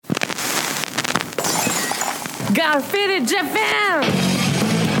Got fitted Japan.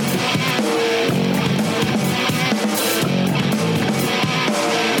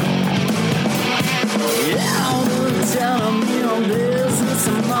 Yeah, all the time I'm on business.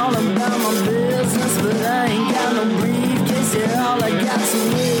 I'm all about my business, but I ain't got no briefcase. Yeah, all I got's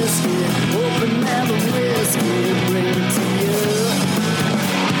some whiskey. Open now the whiskey, bring it to you.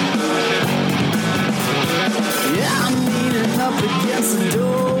 Yeah, I'm leaning up against the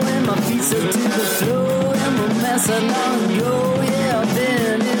door, and my feet set to the floor, and we're messing on go. Yeah, I've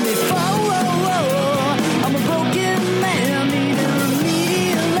been in before. I'm a broken man, needing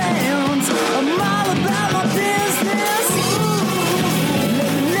remedial lands. I'm all about my business.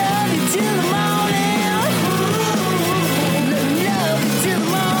 Let me love you till the morning. Let me love you till the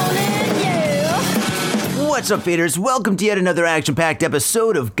morning, yeah. What's up, faders? Welcome to yet another action-packed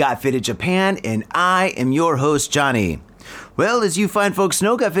episode of Got Fitted Japan, and I am your host, Johnny. Well, as you fine folks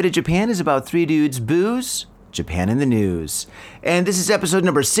know, Got Fitted Japan is about three dudes, booze, Japan in the news. And this is episode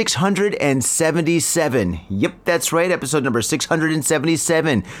number 677. Yep, that's right, episode number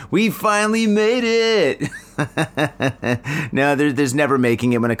 677. We finally made it! No, there's never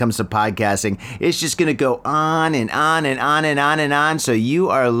making it when it comes to podcasting. It's just going to go on and on and on and on and on, so you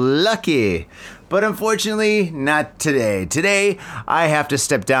are lucky. But unfortunately, not today. Today, I have to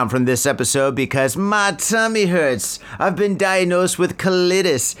step down from this episode because my tummy hurts. I've been diagnosed with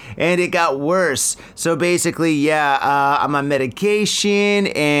colitis, and it got worse. So basically, yeah, I'm on medication,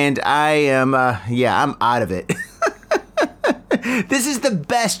 and I am, I'm out of it. This is the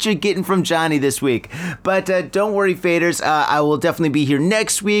best you're getting from Johnny this week. But don't worry, faders. I will definitely be here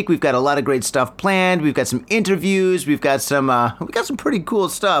next week. We've got a lot of great stuff planned. We've got some interviews. We've got some pretty cool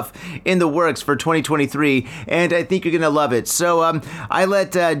stuff in the works for 2023, and I think you're gonna love it. So I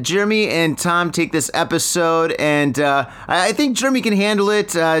let Jeremy and Tom take this episode, and I think Jeremy can handle it.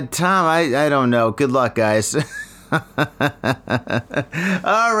 Tom, I don't know. Good luck, guys. All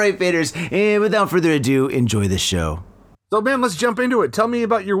right, faders. And without further ado, enjoy the show. So, man, let's jump into it. Tell me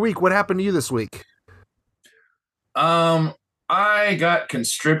about your week. What happened to you this week? I got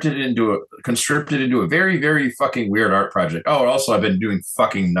conscripted into a very, very fucking weird art project. Oh, and also I've been doing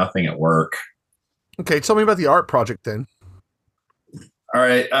fucking nothing at work. Okay, tell me about the art project then. All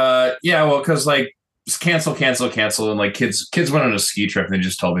right. Yeah, well, because like just cancel, and like kids went on a ski trip and they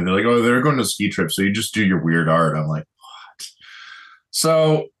just told me they're like, oh, they're going to a ski trip, so you just do your weird art. I'm like, what?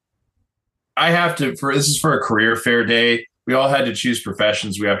 So I have to this is for a career fair day. We all had to choose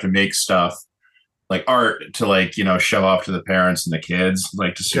professions. We have to make stuff like art to like, show off to the parents and the kids,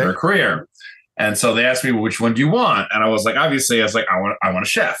 like to suit our career. And so they asked me, well, which one do you want? And I was like, obviously, I want a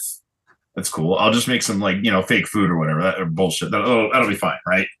chef. That's cool. I'll just make some like, fake food or whatever. That or bullshit. That'll be fine,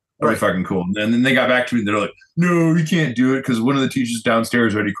 right? That'll be fucking cool. And then they got back to me. They're like, no, you can't do it because one of the teachers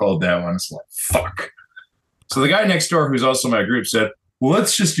downstairs already called that one. It's like, fuck. So the guy next door, who's also in my group, said, well,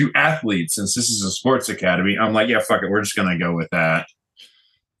 let's just do athletes since this is a sports academy. I'm like, yeah, fuck it. We're just going to go with that.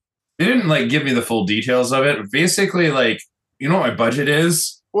 They didn't like give me the full details of it. Basically, like, you know what my budget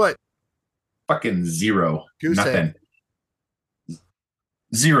is? What? Fucking zero. Goose Nothing. egg.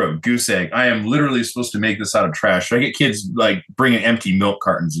 Zero. Goose egg. I am literally supposed to make this out of trash. I get kids like bringing empty milk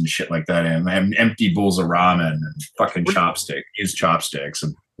cartons and shit like that in. I have empty bowls of ramen and fucking use chopsticks.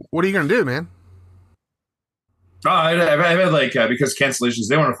 And what are you going to do, man? I've had like because cancellations.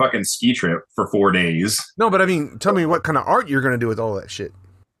 They want a fucking ski trip for 4 days. No, but I mean, tell me what kind of art you're going to do with all that shit.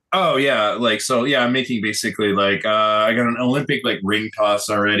 Oh yeah, I'm making basically like I got an Olympic like ring toss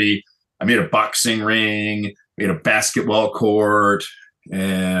already. I made a boxing ring, made a basketball court,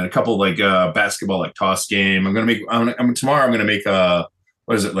 and a couple like basketball like toss game. Tomorrow I'm gonna make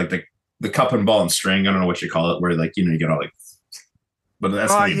what is it like the cup and ball and string? I don't know what you call it, where like you get all like. But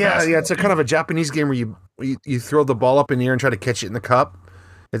that's yeah. It's a kind of a Japanese game where you throw the ball up in the air and try to catch it in the cup.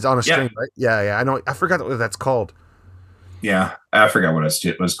 It's on a string, right? Yeah. I know. I forgot what that's called. Yeah, I forgot what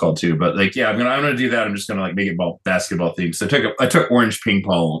it was called too. But like, yeah, I'm gonna do that. I'm just gonna like make it basketball themed. So I took orange ping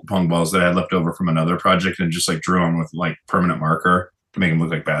pong balls that I had left over from another project and just like drew on with like permanent marker to make them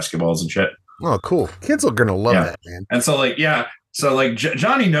look like basketballs and shit. Oh, cool! Kids are gonna love that, man. And so like, yeah. So like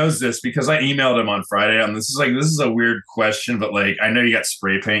Johnny knows this because I emailed him on Friday and this is a weird question, but like I know you got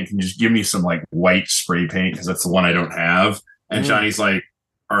spray paint. Can you just give me some like white spray paint because that's the one I don't have? And Johnny's like,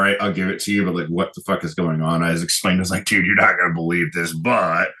 all right, I'll give it to you, but like what the fuck is going on? I was explaining, I was like, dude, you're not gonna believe this,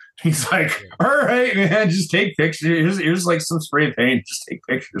 but he's like, all right, man, just take pictures. Here's like some spray paint. Just take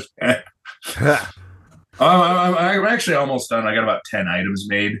pictures, man. I'm actually almost done. I got about 10 items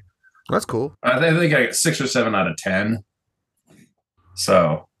made. That's cool. I think I got 6 or 7 out of 10.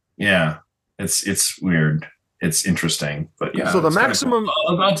 So yeah, it's weird. It's interesting, but yeah. So the maximum,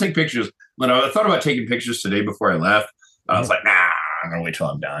 cool. I'll take pictures. But I thought about taking pictures today before I left. I was like, nah, I'm gonna wait till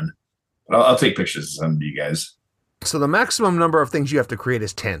I'm done. But I'll take pictures of some of you guys. So the maximum number of things you have to create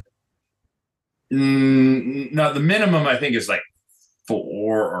is 10. No, the minimum I think is like 4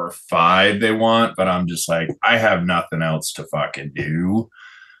 or 5 they want, but I'm just like, I have nothing else to fucking do.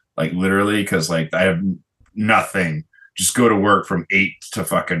 Like literally, because like I have nothing. Just go to work from 8 to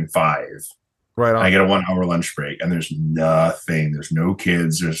fucking 5. Right on. I get a 1 hour lunch break, and there's nothing. There's no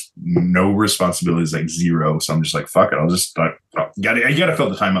kids. There's no responsibilities, like zero. So I'm just like, fuck it. I'll just I gotta fill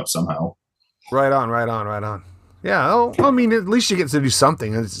the time up somehow. Right on. Yeah, well, I mean, at least you get to do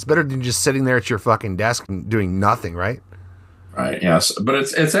something. It's better than just sitting there at your fucking desk and doing nothing, right? Right. Yes, but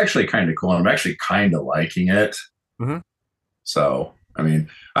it's actually kind of cool. I'm actually kind of liking it. Mm-hmm. So I mean,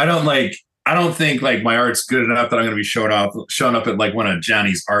 I don't think like my art's good enough that I'm going to be showing up at like one of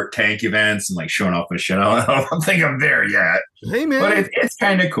Johnny's art tank events and like showing off my shit. I don't think I'm there yet. Hey man, but it's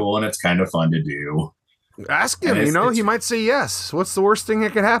kind of cool and it's kind of fun to do. Ask him. He might say yes. What's the worst thing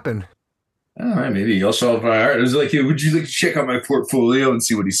that could happen? Maybe he'll show off my art. It's like, would you like to check out my portfolio and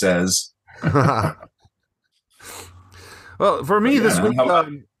see what he says? Well, for me this week,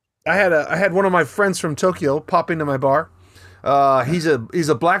 I had one of my friends from Tokyo pop into my bar. He's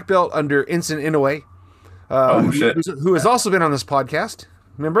a black belt under Ensign Inoue, who has also been on this podcast.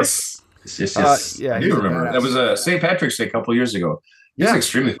 Remember? Yes. Yeah, I do remember. That was St. Patrick's Day a couple years ago. He's an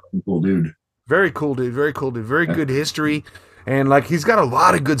extremely cool dude. Very cool dude. Very good history, and like he's got a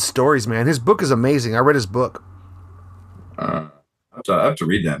lot of good stories, man. His book is amazing. I read his book. I have to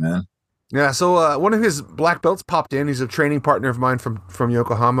read that, man. Yeah, so one of his black belts popped in. He's a training partner of mine from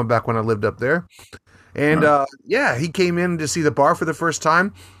Yokohama back when I lived up there. And he came in to see the bar for the first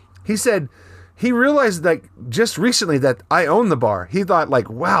time. He said he realized like just recently that I own the bar. He thought like,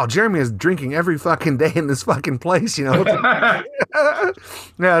 wow, Jeremy is drinking every fucking day in this fucking place, you know?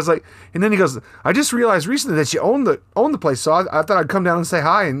 Yeah, I was like, and then he goes, I just realized recently that you own the place. So I thought I'd come down and say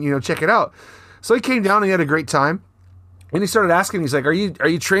hi and, check it out. So he came down and he had a great time. And he started asking, he's like, are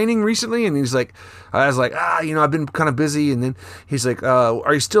you training recently? And he's like, I was like, I've been kind of busy. And then he's like,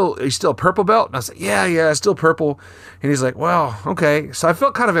 are you still a purple belt? And I was like, yeah, still purple. And he's like, well, okay. So I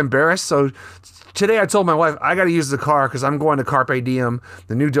felt kind of embarrassed. So today I told my wife, I got to use the car because I'm going to Carpe Diem,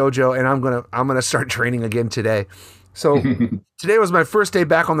 the new dojo, and I'm going to start training again today. So today was my first day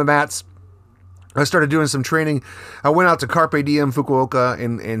back on the mats. I started doing some training. I went out to Carpe Diem Fukuoka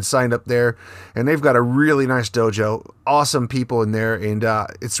and signed up there, and they've got a really nice dojo, awesome people in there, and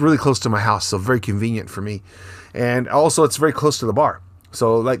it's really close to my house, so very convenient for me. And also it's very close to the bar,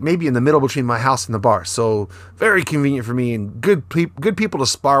 so like maybe in the middle between my house and the bar, so very convenient for me, and good people to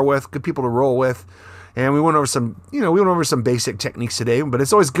spar with, good people to roll with. And we went over some basic techniques today, but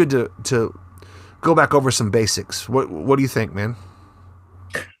it's always good to go back over some basics. What do you think, man?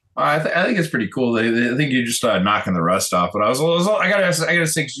 I think it's pretty cool. I think you're just knocking the rust off. But I gotta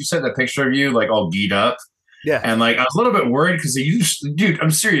say, because you said that picture of you like all geeked up, yeah, and like I was a little bit worried because dude,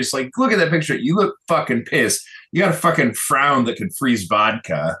 I'm serious. Like, look at that picture. You look fucking pissed. You got a fucking frown that could freeze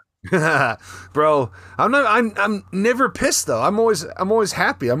vodka. Bro, I'm never pissed though. I'm always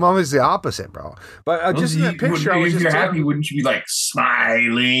happy. I'm always the opposite, bro. But just in that picture, if you're happy, wouldn't you be like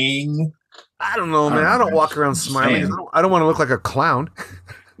smiling? I don't know, man. I don't walk around smiling. I don't want to look like a clown.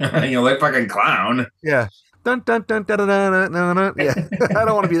 You like fucking clown. Yeah. Dun, dun, dun, dun, dun, dun, dun, dun. Yeah. I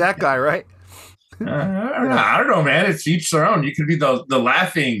don't want to be that guy, right? I don't know, man. It's each their own. You could be the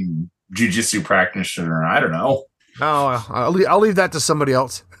laughing jiu-jitsu practitioner. I don't know. Oh, I'll leave that to somebody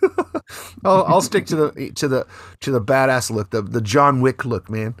else. I'll stick to the badass look, the John Wick look,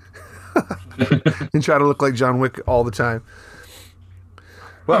 man. And try to look like John Wick all the time.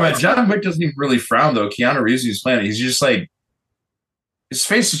 Well, man, John Wick doesn't even really frown though. Keanu Reeves is playing. He's just like, his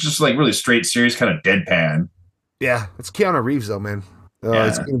face is just like really straight, serious, kind of deadpan. Yeah, it's Keanu Reeves though, man.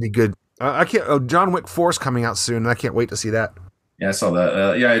 It's going to be good. I can't. John Wick 4 is coming out soon, and I can't wait to see that. Yeah, I saw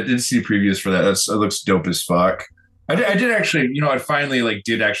that. I did see previews for that. It looks dope as fuck. I did actually, I finally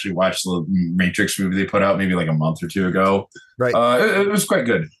did actually watch the Matrix movie they put out maybe like a month or two ago. Right. It was quite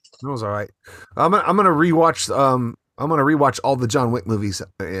good. It was all right. I'm gonna rewatch. I'm gonna rewatch all the John Wick movies,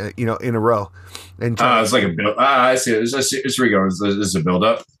 in a row. And it's like a build. I see it. It's where you go. Is a build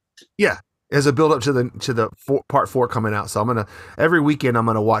up? Yeah, as a build up to the part 4 coming out. So every weekend I'm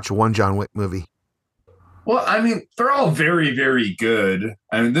gonna watch one John Wick movie. Well, I mean, they're all very, very good.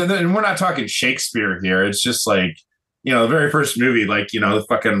 I mean, and we're not talking Shakespeare here. It's just like, the very first movie, like, the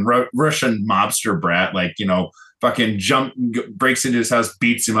fucking Russian mobster brat, like, fucking breaks into his house,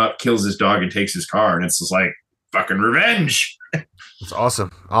 beats him up, kills his dog, and takes his car, and it's just like fucking revenge. It's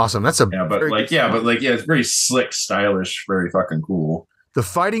awesome. That's a it's very slick, stylish, very fucking cool. The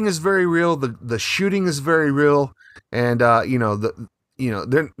fighting is very real. The shooting is very real, and the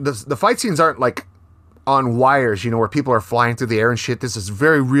fight scenes aren't like on wires, where people are flying through the air and shit. This is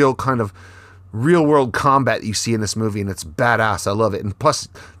very real, kind of real world combat you see in this movie, and it's badass. I love it, and plus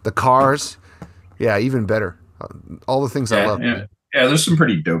the cars, yeah, even better. All the things I love. Yeah, there's some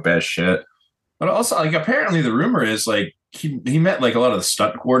pretty dope ass shit. But also, like, apparently the rumor is like he met like a lot of the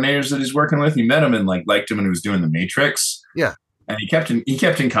stunt coordinators that he's working with. He met him and like liked him when he was doing The Matrix. Yeah. And he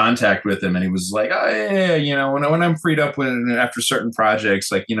kept in contact with him, and he was like, "Oh yeah, when I'm freed up after certain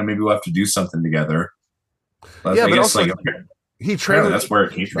projects, like maybe we'll have to do something together." But yeah, I but guess, also like, he trained. That's where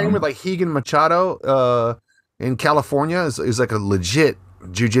it came from. With like Higan Machado in California is like a legit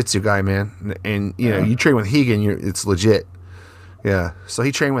jiu-jitsu guy, man. And you train with Higan, it's legit. Yeah, so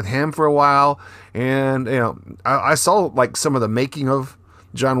he trained with him for a while, and I saw like some of the making of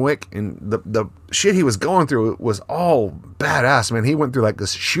John Wick, and the shit he was going through was all badass, man. He went through like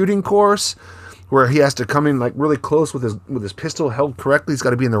this shooting course where he has to come in like really close with his pistol held correctly. He's got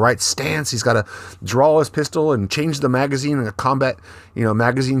to be in the right stance. He's got to draw his pistol and change the magazine, and a combat,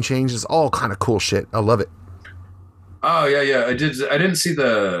 magazine changes. All kind of cool shit. I love it. Oh yeah. I didn't see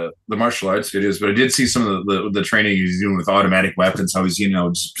the martial arts videos, but I did see some of the training he's doing with automatic weapons. How he's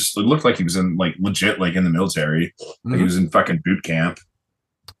just looked like he was in like legit like in the military. Like he was in fucking boot camp.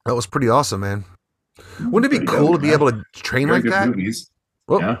 That was pretty awesome, man. Wouldn't it be cool to be able to train like that? Movies.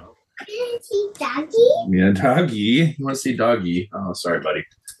 Oh. Yeah. Can I see Doggy? Yeah, Doggy. You want to see Doggy? Oh, sorry, buddy.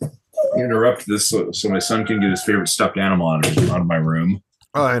 You interrupt this so my son can get his favorite stuffed animal out of my room.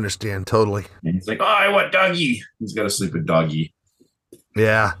 Oh, I understand totally. And he's like, "Oh, I want Doggy." He's got to sleep with Doggy.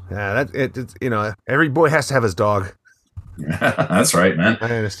 Yeah. It's every boy has to have his dog. That's right, man.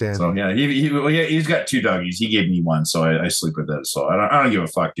 I understand. So yeah, he's got 2 doggies. He gave me one, so I sleep with that. So I don't give a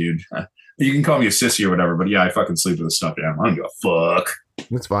fuck, dude. You can call me a sissy or whatever, but yeah, I fucking sleep with a stuffed animal. I don't give a fuck.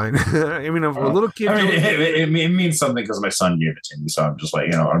 That's fine. I mean, if a little kid. I mean, it means something because my son gave it to me, so I'm just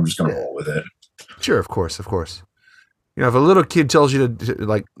like, I'm just gonna roll with it. Sure, of course. If a little kid tells you to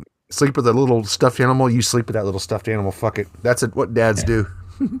like sleep with a little stuffed animal, you sleep with that little stuffed animal. Fuck it. That's what dads do.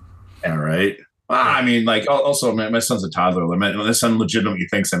 All right. I mean, like, also, my son's a toddler. My son legitimately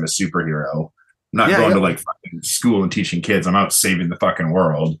thinks I'm a superhero. I'm not going to like fucking school and teaching kids. I'm out saving the fucking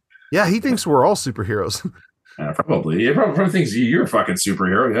world. Yeah, he thinks we're all superheroes. Probably. He probably thinks you're a fucking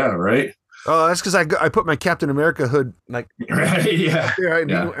superhero. Yeah, right. Oh, that's because I put my Captain America hood like right. Yeah.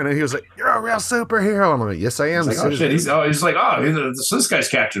 And he was like, "You're a real superhero." I'm like, "Yes, I am." He's like, "Oh shit!" He's like, "Oh, so this guy's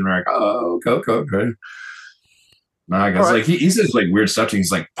Captain America." Oh, okay. Nah, guys, right. Like he says like weird stuff. And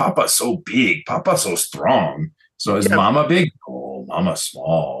he's like, "Papa's so big. Papa's so strong." So is Mama big? Oh, Mama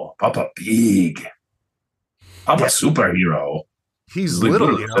small. Papa big. Papa superhero. He's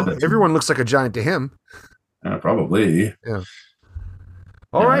little. Everyone looks like a giant to him. Probably. Yeah.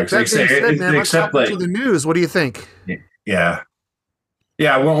 All right. That being said, man, let's hop into the news. What do you think? Yeah.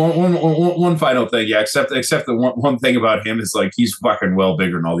 One final thing. Yeah. Except the one thing about him is like he's fucking well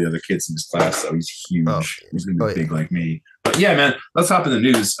bigger than all the other kids in his class. So he's huge. Oh. He's gonna be big like me. But yeah, man. Let's hop in the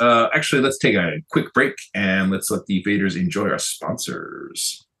news. Actually, let's take a quick break and let's let the faders enjoy our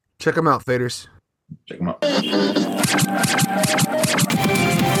sponsors. Check them out, faders. Check them out.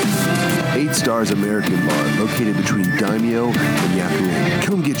 8 Stars American Bar, located between Daimyo and Yakuin.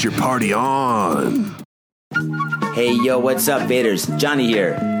 Come get your party on. Hey, yo, what's up, faders? Johnny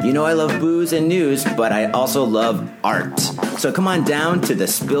here. You know I love booze and news, but I also love art. So come on down to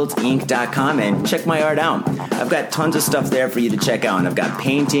thespiltink.com and check my art out. I've got tons of stuff there for you to check out. I've got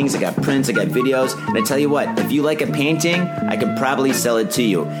paintings, I got prints, I got videos. And I tell you what, if you like a painting, I could probably sell it to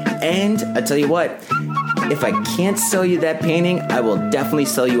you. And I tell you what, if I can't sell you that painting, I will definitely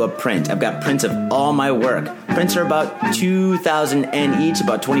sell you a print. I've got prints of all my work. Prints are about 2,000 Yen each,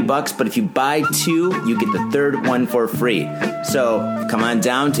 about $20. But if you buy 2, you get the third one for free. So come on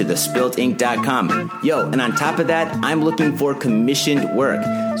down to thespiltink.com. Yo, and on top of that, I'm looking for commissioned work.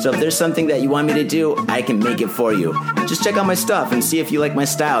 So if there's something that you want me to do, I can make it for you. Just check out my stuff and see if you like my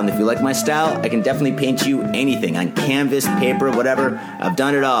style. And if you like my style, I can definitely paint you anything on canvas, paper, whatever. I've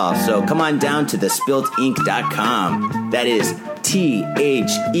done it all. So come on down to thespiltink.com. That is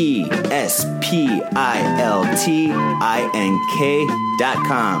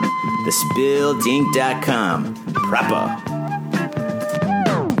THESPILTINK.com. Thespiltink.com. Proper.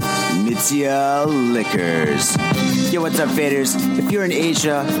 Mitsuya Liquors. Yo, what's up, faders? If you're in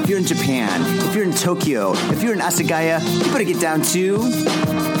Asia, if you're in Japan, if you're in Tokyo, if you're in Asagaya, you better get down to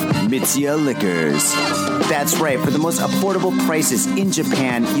Mitsuya Liquors. That's right, for the most affordable prices in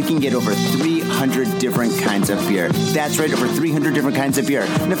Japan, you can get over 300 different kinds of beer. That's right, over 300 different kinds of beer.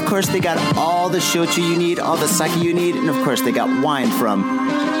 And of course, they got all the shochu you need, all the sake you need, and of course, they got wine from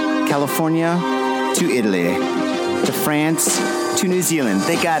California to Italy to France to New Zealand.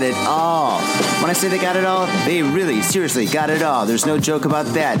 They got it all. When I say they got it all, they really, seriously got it all. There's no joke about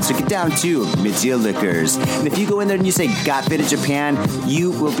that. So get down to Mitsuya Liquors. And if you go in there and you say, got fit in Japan,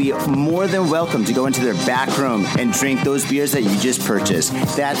 you will be more than welcome to go into their back room and drink those beers that you just purchased.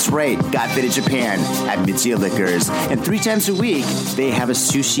 That's right, got fit in Japan at Mitsuya Liquors. And 3 times a week, they have a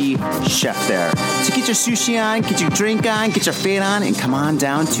sushi chef there. So get your sushi on, get your drink on, get your fade on, and come on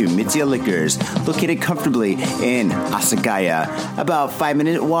down to Mitsuya Liquors, located comfortably in Asagaya, about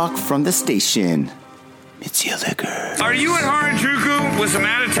 5-minute walk from the station. Mitsuya Liquors. Are you in Harajuku with some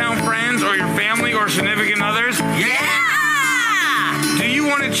out-of-town friends or your family or significant others? Yeah! Do you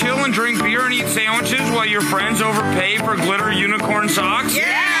want to chill and drink beer and eat sandwiches while your friends overpay for glitter unicorn socks?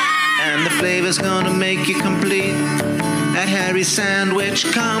 Yeah! And the flavor's gonna make you complete at Harry's Sandwich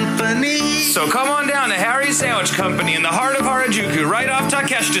Company. So come on down to Harry's Sandwich Company in the heart of Harajuku, right off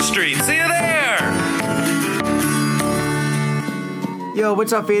Takeshita Street. See you there! Yo,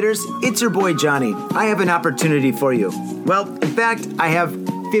 what's up, faders? It's your boy Johnny. I have an opportunity for you. Well, in fact, I have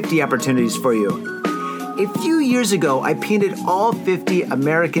 50 opportunities for you. A few years ago, I painted all 50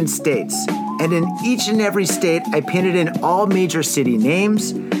 American states. And in each and every state, I painted in all major city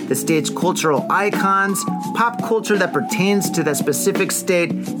names, the state's cultural icons, pop culture that pertains to that specific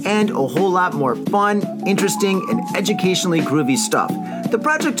state, and a whole lot more fun, interesting, and educationally groovy stuff. The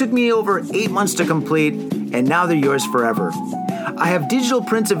project took me over 8 months to complete, and now they're yours forever. I have digital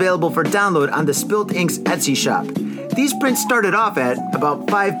prints available for download on the Spilt Inks Etsy shop. These prints started off at about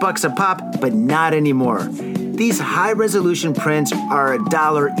 $5 a pop, but not anymore. These high-resolution prints are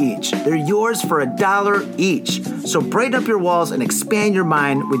 $1 each. They're yours for $1 each. So brighten up your walls and expand your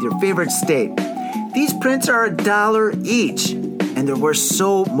mind with your favorite state. These prints are $1 each, and they're worth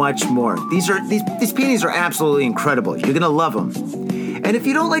so much more. These paintings are absolutely incredible. You're gonna love them. And if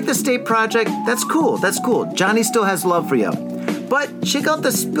you don't like the state project, that's cool. Johnny still has love for you. But check out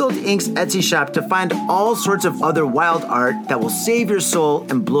the Spilt Inks Etsy shop to find all sorts of other wild art that will save your soul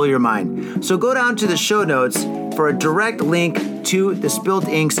and blow your mind. So go down to the show notes for a direct link to the Spilt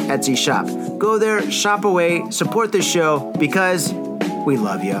Inks Etsy shop. Go there, shop away, support the show because we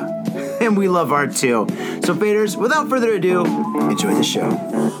love you. And we love art too. So faders, without further ado, enjoy the show.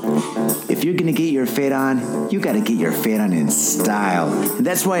 If you're gonna get your fade on, you gotta get your fade on in style. And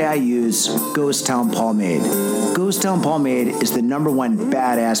that's why I use Ghost Town Pomade. Ghost Town Pomade is the #1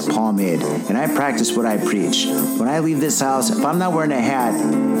 badass pomade, and I practice what I preach. When I leave this house, if I'm not wearing a hat,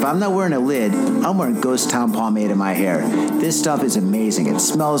 if I'm not wearing a lid, I'm wearing Ghost Town Pomade in my hair. This stuff is amazing. It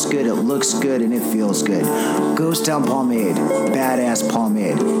smells good, it looks good, and it feels good. Ghost Town Pomade, badass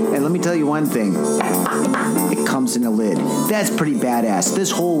pomade. And let me tell you one thing, it comes in a lid. That's pretty badass.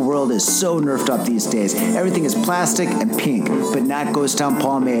 This whole world is so nerfed up these days. Everything is plastic and pink, but not Ghost Town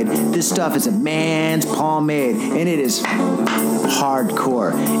Pomade. This stuff is a man's pomade, and it is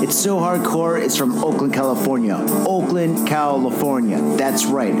hardcore. It's so hardcore, it's from Oakland, California. Oakland, California. That's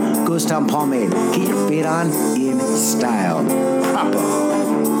right. Ghost Town Pomade. Get your fade on in style. Proper.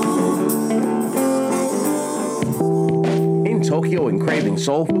 In Tokyo and craving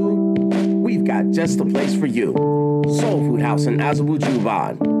soul food, we've got just the place for you. Soul Food House in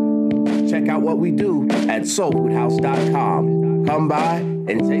Azabu-Juban. Check out what we do at soulfoodhouse.com. Come by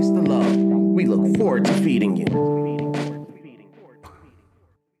and taste the love. We look forward to feeding you.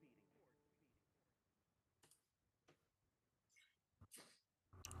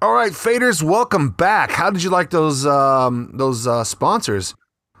 All right, faders, welcome back. How did you like those sponsors?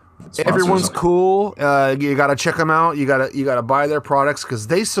 Everyone's cool. You got to check them out. You got to buy their products because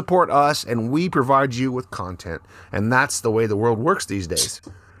they support us and we provide you with content. And that's the way the world works these days.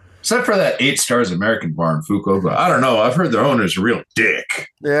 Except for that 8 Stars American bar in Fukuoka. I don't know. I've heard their owner's a real dick.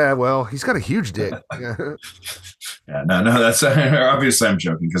 Yeah, well, he's got a huge dick. Yeah, no, that's obviously I'm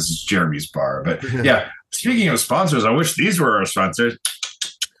joking because it's Jeremy's bar. But yeah, speaking of sponsors, I wish these were our sponsors.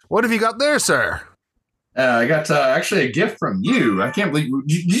 What have you got there, sir? I got actually a gift from you. I can't believe.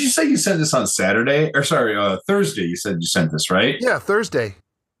 Did you say you sent this on Saturday? Or sorry, Thursday? You said you sent this, right? Yeah, Thursday.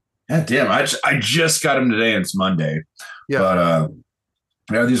 Yeah, damn. I just got them today and it's Monday. Yeah.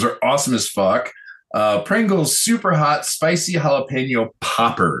 But yeah, these are awesome as fuck. Pringles Super Hot Spicy Jalapeno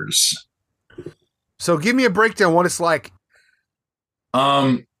Poppers. So give me a breakdown what it's like.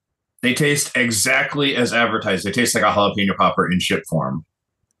 They taste exactly as advertised. They taste like a jalapeno popper in chip form.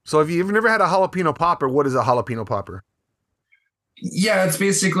 So if you've never had a jalapeno popper, what is a jalapeno popper? Yeah, it's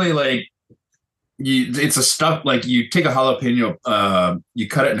basically like it's a stuff like you take a jalapeno, you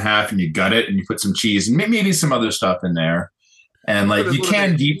cut it in half and you gut it and you put some cheese and maybe some other stuff in there. And like you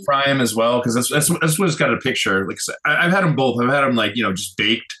can deep fry them as well because that's what it's got a picture. Like I've had them both. I've had them like just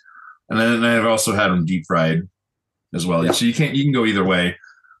baked, and then I've also had them deep fried as well. Yeah. So you can go either way.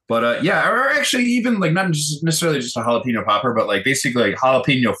 But yeah, or actually even like not just necessarily just a jalapeno popper, but like basically like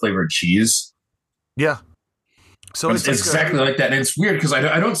jalapeno flavored cheese. Yeah. So it's exactly like that, and it's weird because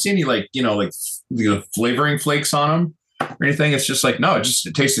I don't see any like flavoring flakes on them or anything. It's just like no, it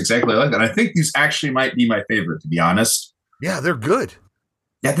tastes exactly like that. And I think these actually might be my favorite, to be honest. Yeah, they're good.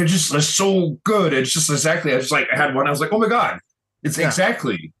 Yeah, they're so good. It's just exactly. I had one. I was like, oh my god, it's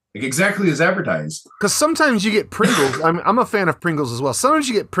exactly as advertised. Because sometimes you get Pringles. I'm a fan of Pringles as well. Sometimes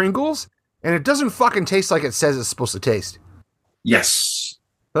you get Pringles and it doesn't fucking taste like it says it's supposed to taste. Yes,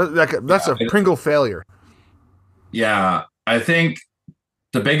 that's a Pringle failure. Yeah, I think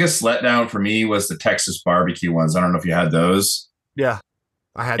the biggest letdown for me was the Texas barbecue ones. I don't know if you had those. Yeah.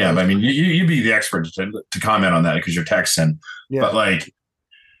 I had. Yeah, but I mean, you'd be the expert to comment on that because you're Texan. Yeah. But like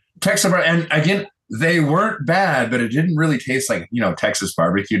Texas, and again, they weren't bad, but it didn't really taste like Texas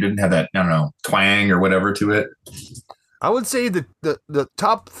barbecue. It didn't have that twang or whatever to it. I would say the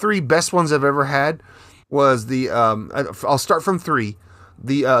top 3 best ones I've ever had was the I'll start from 3,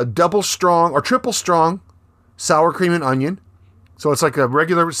 the double strong or triple strong sour cream and onion. So it's like a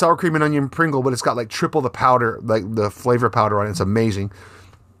regular sour cream and onion Pringle, but it's got like triple the powder, like the flavor powder on it. It's amazing.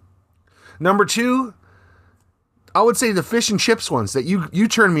 Number 2, I would say the fish and chips ones that you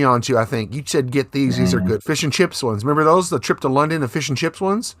turned me on to. I think you said get these. These are good. Fish and chips ones. Remember those? The trip to London, the fish and chips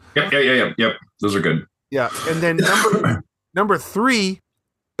ones. Yep. Those are good. Yeah, and then number 3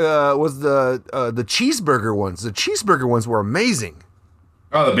 was the cheeseburger ones. The cheeseburger ones were amazing.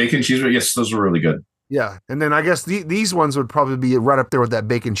 Oh, the bacon cheeseburger. Yes, those were really good. Yeah, and then I guess these ones would probably be right up there with that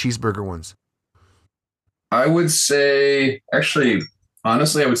bacon cheeseburger ones. I would say, actually,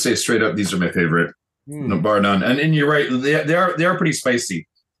 honestly, I would say straight up, these are my favorite, no bar none. And you're right, they are pretty spicy.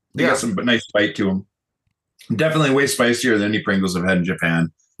 They got some nice bite to them. Definitely way spicier than any Pringles I've had in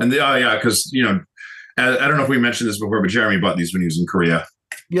Japan. And because I don't know if we mentioned this before, but Jeremy bought these when he was in Korea.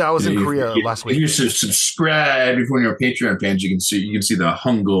 Yeah, I was in Korea last week. If you should subscribe if you're Patreon fans, you can see the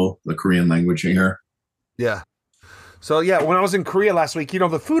Hangul, the Korean language in here. Yeah. So yeah, when I was in Korea last week,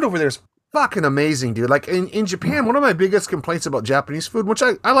 the food over there is fucking amazing, dude. Like in Japan, one of my biggest complaints about Japanese food, which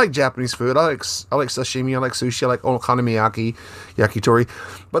I like Japanese food. I like sashimi, I like sushi, I like okonomiyaki, yakitori.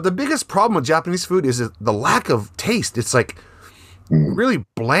 But the biggest problem with Japanese food is the lack of taste. It's like really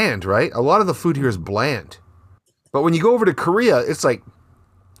bland, right? A lot of the food here is bland. But when you go over to Korea, it's like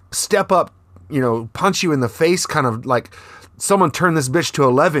step up, punch you in the face, kind of like someone turned this bitch to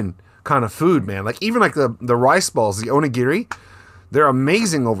 11 kind of food, man. Like even like the rice balls, the onigiri, they're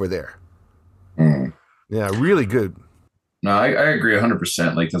amazing over there. Yeah, really good. No, I agree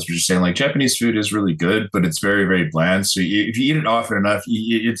 100%. Like that's what you're saying. Like Japanese food is really good, but it's very, very bland. So if you eat it often enough,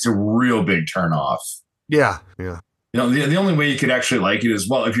 it's a real big turn off. Yeah. The only way you could actually like it is,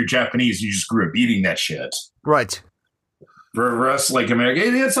 well, if you're Japanese, you just grew up eating that shit. Right. For us, like America,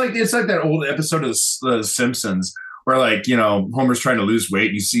 it's like that old episode of The Simpsons where like Homer's trying to lose weight.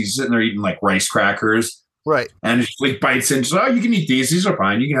 And he's sitting there eating like rice crackers. Right. And he like bites into, you can eat these. These are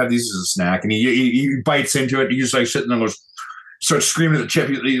fine. You can have these as a snack. And he bites into it. He's just like sitting there and starts screaming at the chip,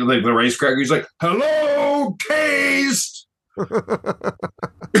 like the rice cracker. He's like, hello, taste.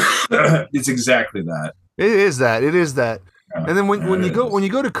 It's exactly that. It is that. Yeah. And then when you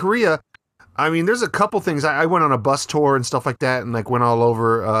go to Korea, I mean, there's a couple things. I went on a bus tour and stuff like that and like went all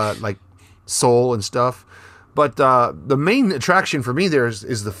over like Seoul and stuff. But the main attraction for me there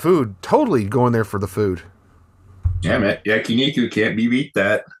is the food. Totally going there for the food. Yeah, man. Yakiniku can't be beat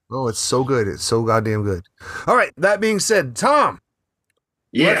that. Oh, it's so good. It's so goddamn good. All right. That being said, Tom.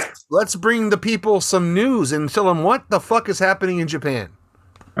 Yeah. Let's bring the people some news and tell them what the fuck is happening in Japan.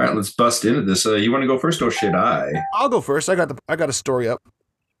 All right, let's bust into this. You want to go first or should I? I'll go first. I got a story up.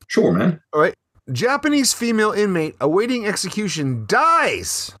 Sure, man. All right. Japanese female inmate awaiting execution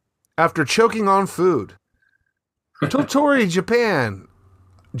dies after choking on food. Totori, Japan,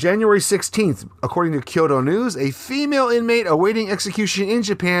 January 16th, according to Kyoto News, a female inmate awaiting execution in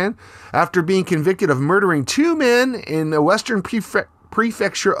Japan after being convicted of murdering 2 men in the western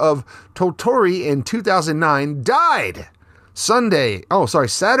prefecture of Totori in 2009 died Saturday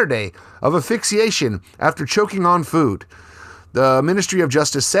of asphyxiation after choking on food. The Ministry of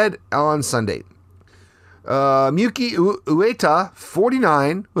Justice said on Sunday. Miyuki Ueta,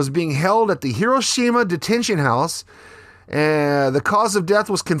 49, was being held at the Hiroshima detention house. The cause of death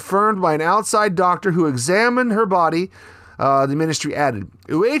was confirmed by an outside doctor who examined her body The ministry added,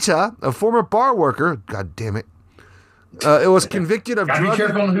 Ueta, a former bar worker, God damn it, it was convicted of drugging. Gotta be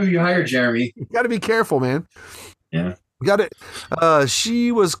careful on who you hire, Jeremy. You gotta be careful, man. Yeah. Got it.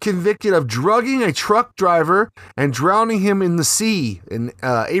 She was convicted of drugging a truck driver and drowning him in the sea in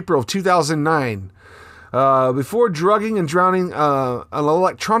April of 2009. Before drugging and drowning an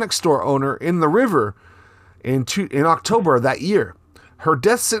electronics store owner in the river in October of that year. Her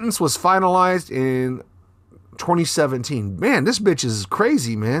death sentence was finalized in 2017. Man, this bitch is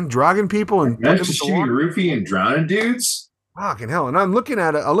crazy, man. Drugging people and putting them in the water. Roofie and drowning dudes. Fucking hell! And I'm looking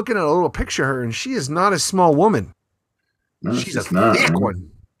at a little picture of her, and she is not a small woman. No, she's a thick one.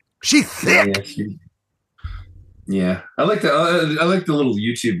 She's thick. Yeah, I like the little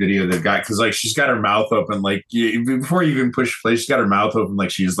YouTube video they've got because like she's got her mouth open like before you even push play, she's got her mouth open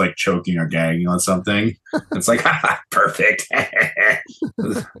like she's like choking or gagging on something. It's like perfect.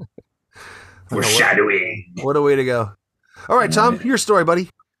 Foreshadowing. What a way to go! All right, Tom, your story, buddy.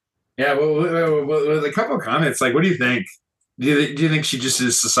 Yeah, well, a couple of comments. Like, what do you think? Do you think she just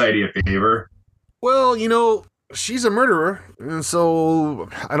did society a favor? Well, she's a murderer, and so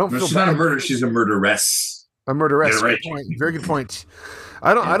I don't feel she's bad. Not a murderer. She's a murderess. A murderess. Good point. Very good point.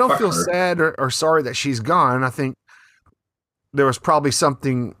 I don't feel sad or sorry that she's gone. I think there was probably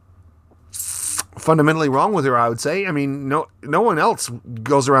something fundamentally wrong with her. I would say. I mean, no one else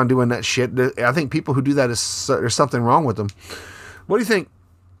goes around doing that shit. I think people who do that there's something wrong with them. What do you think?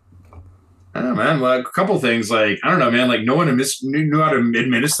 I don't know, man. Like a couple things. Like I don't know, man. Like no one knew how to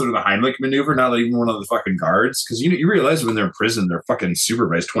administer the Heimlich maneuver. Not even one of the fucking guards, because you realize when they're in prison, they're fucking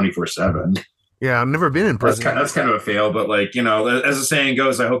supervised 24/7. Yeah, I've never been in prison. That's kind of a fail, but like as the saying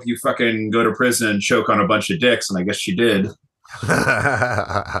goes, I hope you fucking go to prison and choke on a bunch of dicks, and I guess she did.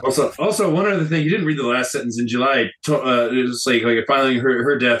 also, one other thing, you didn't read the last sentence in July. It was like following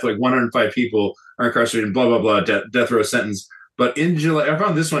her death, like 105 people are incarcerated, and blah blah blah, death row sentence. But in July, I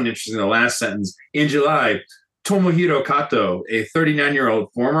found this one interesting. The last sentence in July, Tomohiro Kato, a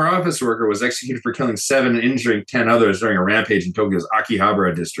 39-year-old former office worker, was executed for killing 7 and injuring 10 others during a rampage in Tokyo's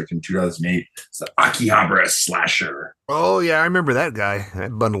Akihabara district in 2008. It's the Akihabara slasher. Oh yeah, I remember that guy.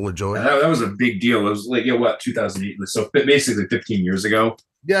 That bundle of joy. That was a big deal. It was like 2008. So basically 15 years ago.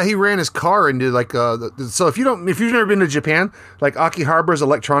 Yeah, he ran his car into like so if you've never been to Japan, like Akihabara is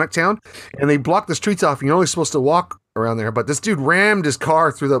electronic town, and they block the streets off, and you're only supposed to walk around there. But this dude rammed his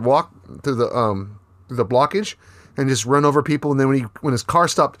car through the blockage and just run over people. And then when his car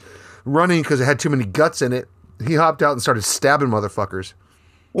stopped running because it had too many guts in it, he hopped out and started stabbing motherfuckers.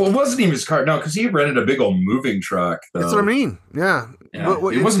 Well, it wasn't even his car. No, because he rented a big old moving truck. Though. That's what I mean. Yeah.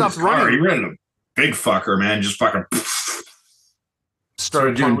 But it wasn't his car. Running. He rented a big fucker, man. Just fucking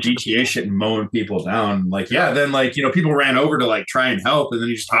started doing GTA shit and mowing people down. Like, then people ran over to like try and help, and then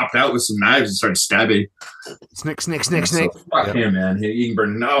he just hopped out with some knives and started stabbing. Snick. So fuck him, man. He can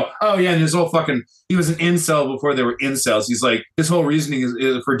burn. Oh yeah, and his whole fucking he was an incel before they were incels. He's like, his whole reasoning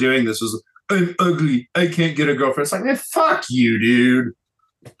is for doing this was, I'm ugly, I can't get a girlfriend. It's like, man, fuck you, dude.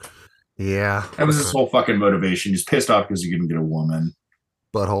 Yeah. That was his whole fucking motivation. He's pissed off because he couldn't get a woman.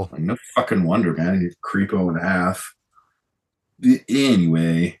 Butthole. Like, no fucking wonder, man. He's a creepo and a half.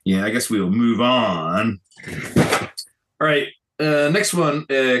 Anyway, I guess we'll move on. All right. Next one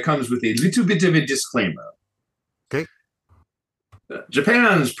comes with a little bit of a disclaimer. Okay.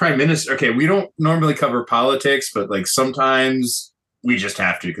 Japan's prime minister. Okay, we don't normally cover politics, but like sometimes we just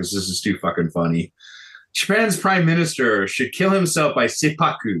have to because this is too fucking funny. Japan's prime minister should kill himself by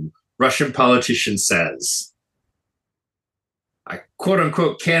seppuku, Russian politician says. I quote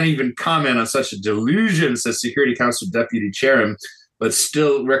unquote can't even comment on such a delusion, says Security Council Deputy Chairman, but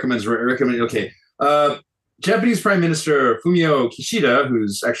still recommends. Okay. Japanese Prime Minister Fumio Kishida,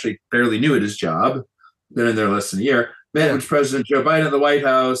 who's actually fairly new at his job, been in there less than a year, met with President Joe Biden at the White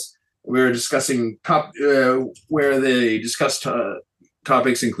House. We were discussing where they discussed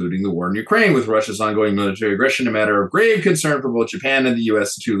topics including the war in Ukraine with Russia's ongoing military aggression, a matter of grave concern for both Japan and the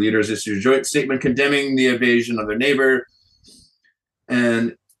U.S. The two leaders issued a joint statement condemning the invasion of their neighbor.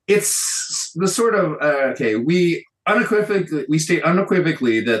 And it's the sort of, we state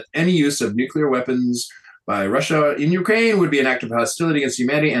unequivocally that any use of nuclear weapons by Russia in Ukraine would be an act of hostility against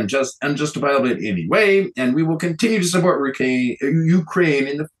humanity and unjustifiable in any way. And we will continue to support Ukraine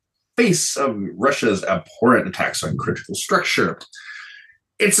in the face of Russia's abhorrent attacks on critical structure.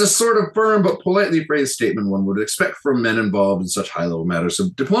 It's a sort of firm but politely phrased statement one would expect from men involved in such high-level matters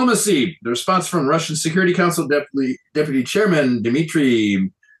of diplomacy. The response from Russian Security Council Deputy Chairman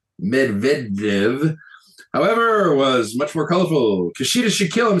Dmitry Medvedev, however, was much more colorful. Kishida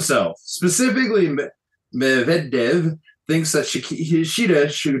should kill himself. Specifically, Medvedev thinks that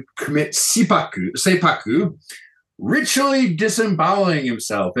Kishida should commit seppuku, ritually disemboweling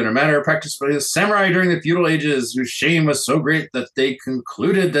himself in a manner practiced by the samurai during the feudal ages, whose shame was so great that they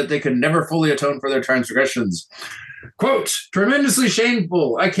concluded that they could never fully atone for their transgressions. Quote, tremendously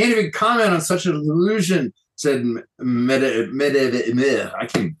shameful. I can't even comment on such a delusion, said Medvedev. I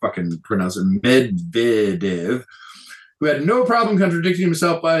can't fucking pronounce it. Medvedev, who had no problem contradicting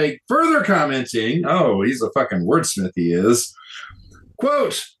himself by further commenting. Oh, he's a fucking wordsmith, he is.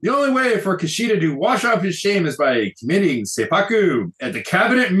 Quote, the only way for Kishida to wash off his shame is by committing seppuku at the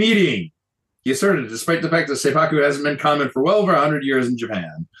cabinet meeting. He asserted, despite the fact that seppuku hasn't been common for well over 100 years in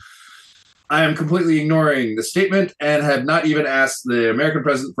Japan. I am completely ignoring the statement and have not even asked the American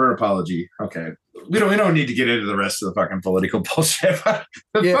president for an apology. Okay. We don't need to get into the rest of the fucking political bullshit. The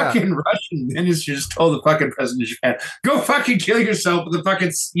fucking Russian minister just told the fucking president of Japan, go fucking kill yourself with the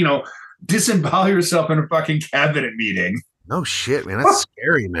fucking, disembowel yourself in a fucking cabinet meeting. No shit, man. That's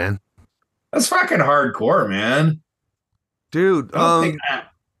scary, man. That's fucking hardcore, man. Dude,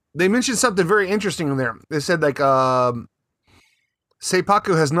 they mentioned something very interesting in there. They said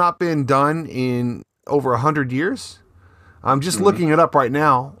seppuku has not been done in over 100 years. I'm just looking it up right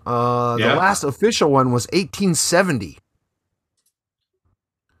now. The last official one was 1870.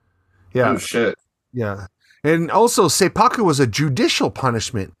 Yeah. Oh, shit. Yeah. And also, seppuku was a judicial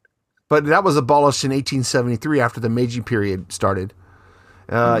punishment, but that was abolished in 1873 after the Meiji period started.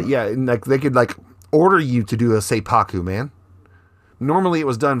 Yeah, and they could order you to do a seppuku, man. Normally it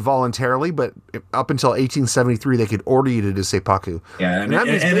was done voluntarily, but up until 1873 they could order you to do seppuku. Yeah, and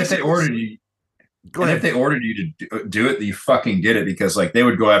if they ordered you, if they ordered you to do it, you fucking did it because they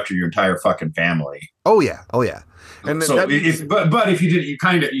would go after your entire fucking family. Oh yeah. And so, but if you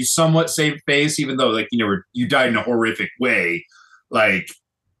did, you somewhat saved face, even though you died in a horrific way.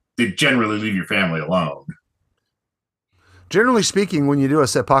 They generally leave your family alone. Generally speaking, when you do a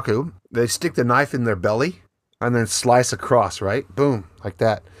seppuku, they stick the knife in their belly and then slice across, right? Boom, like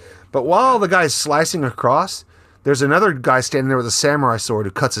that. But while the guy's slicing across, there's another guy standing there with a samurai sword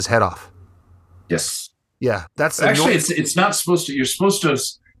who cuts his head off. Yes. Yeah, that's actually it's not supposed to. You're supposed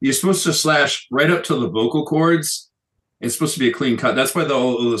to slash right up to the vocal cords. It's supposed to be a clean cut. That's why the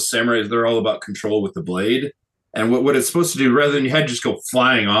samurais, they're all about control with the blade. And what it's supposed to do, rather than your head just go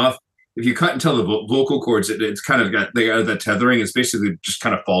flying off, if you cut until the vocal cords, it's kind of got the tethering. It's basically just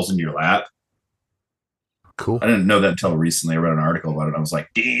kind of falls into your lap. Cool. I didn't know that until recently. I read an article about it. And I was like,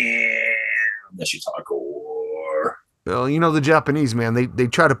 damn, that shit's hardcore. Well, the Japanese, man, they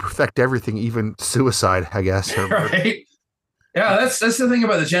try to perfect everything, even suicide, I guess. Right? Yeah, that's the thing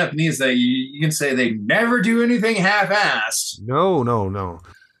about the Japanese. That you can say they never do anything half-assed. No.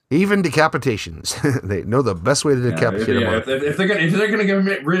 Even decapitations. They know the best way to decapitate them. If they're gonna give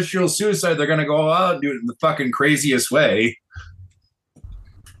them ritual suicide, they're gonna go out and do it in the fucking craziest way.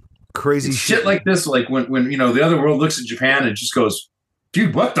 Crazy shit like this, when the other world looks at Japan and just goes,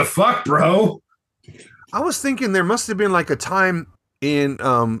 dude, what the fuck, bro? I was thinking there must have been a time in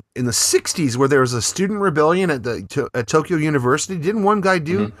the 60s where there was a student rebellion at Tokyo University. Didn't one guy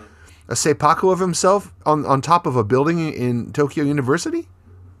do a seppuku of himself on top of a building in Tokyo University?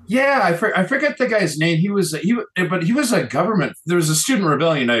 Yeah, I forget the guy's name. He was a government. There was a student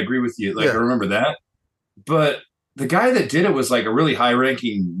rebellion. I agree with you. I remember that. But the guy that did it was a really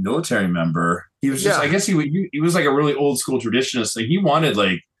high-ranking military member. He was just, I guess he was a really old school traditionalist. He wanted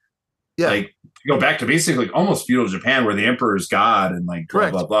to go back to basically almost feudal Japan, where the emperor is god and blah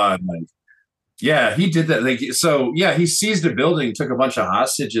blah blah. And he did that. He seized a building, took a bunch of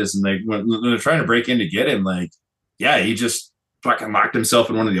hostages, and when they're trying to break in to get him, he just fucking locked himself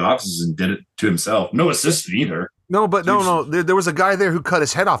in one of the offices and did it to himself. No assistant either. No, but no. There was a guy there who cut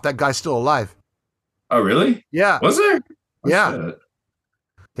his head off. That guy's still alive. Oh, really? Yeah. Was there? Yeah. Shit.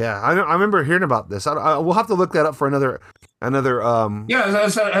 Yeah. I remember hearing about this. We'll have to look that up for another. Yeah,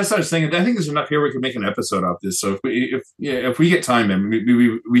 as I was thinking, I think there's enough here we can make an episode of this. So if we get time, then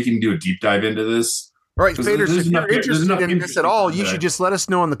maybe we can do a deep dive into this. All right, Faders, if you're interested in this at all, you should just let us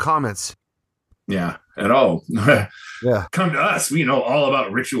know in the comments. Yeah, at all. Yeah. Come to us. We know all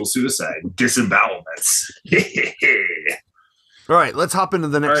about ritual suicide, disembowelments. All right, let's hop into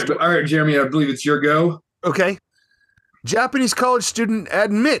the next story. All right, Jeremy, I believe it's your go. Okay. Japanese college student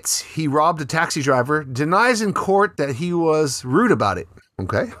admits he robbed a taxi driver, denies in court that he was rude about it.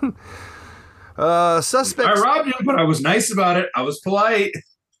 Okay. Suspects. I robbed him, but I was nice about it. I was polite.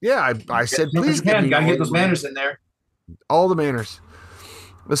 Yeah, I said, please give me. Gotta get those manners in there. All the manners.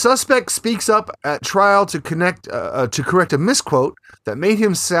 The suspect speaks up at trial to correct a misquote that made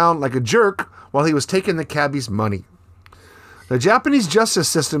him sound like a jerk while he was taking the cabbie's money. The Japanese justice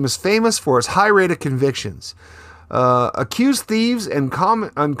system is famous for its high rate of convictions. Accused thieves and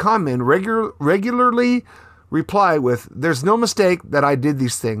con men regularly reply with, "There's no mistake that I did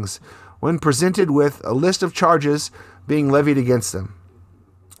these things," when presented with a list of charges being levied against them.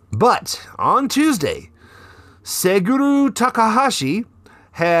 But on Tuesday, Seguru Takahashi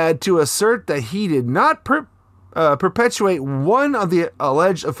had to assert that he did not perpetuate one of the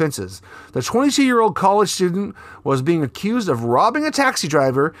alleged offenses. The 22-year-old college student was being accused of robbing a taxi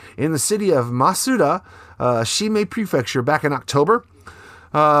driver in the city of Masuda, Shime Prefecture, back in October.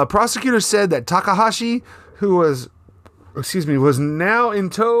 Prosecutors said that Takahashi, who was now in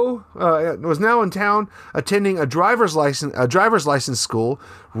town attending a driver's license school,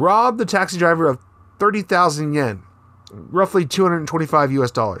 robbed the taxi driver of 30,000 yen, roughly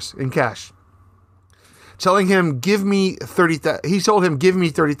 $225 in cash. Telling him, he told him, "Give me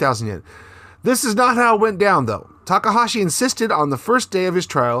 30,000 yen." This is not how it went down, though. Takahashi insisted on the first day of his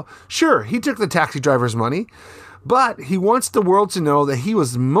trial. Sure, he took the taxi driver's money, but he wants the world to know that he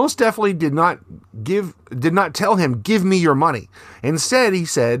was most definitely did not tell him, "Give me your money." Instead, he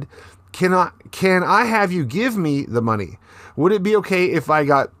said, Can I have you give me the money? Would it be okay if I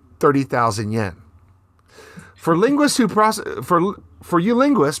got 30,000 yen? For linguists for you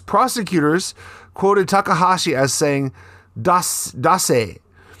linguists, prosecutors quoted Takahashi as saying dase,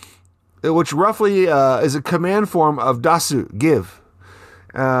 which roughly is a command form of dasu, give.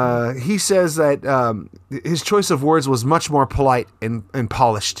 He says that his choice of words was much more polite and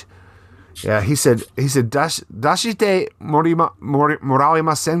polished. Yeah, he said dashite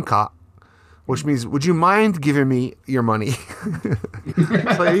moraimasen ka, which means, would you mind giving me your money?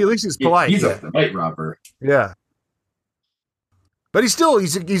 So at least he's polite. He's a polite robber. Yeah. But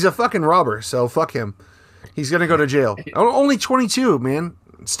he's a fucking robber, so fuck him. He's going to go to jail. Only 22, man.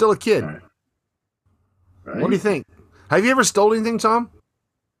 Still a kid. Right. What do you think? Have you ever stolen anything, Tom?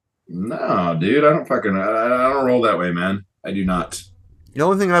 No, dude. I don't roll that way, man. I do not. The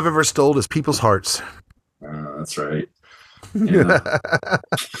only thing I've ever stole is people's hearts. That's right. Yeah.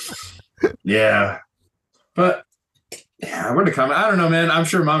 Yeah. But yeah, where to comment? I don't know, man. I'm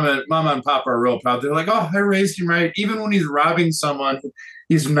sure mama and papa are real proud. They're like, "Oh, I raised him right." Even when he's robbing someone,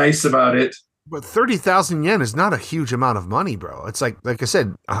 he's nice about it. But 30,000 yen is not a huge amount of money, bro. It's like I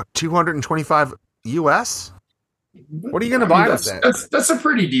said, 225 US. What are you going to buy with that? That's a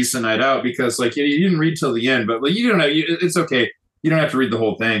pretty decent night out, because like you didn't read till the end, but like you don't know. It's okay. You don't have to read the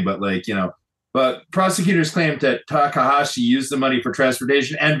whole thing, but like, you know. But prosecutors claimed that Takahashi used the money for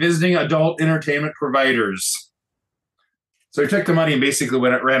transportation and visiting adult entertainment providers. So he took the money and basically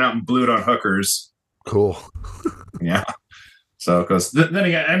ran out and blew it on hookers. Cool. Yeah. So, because then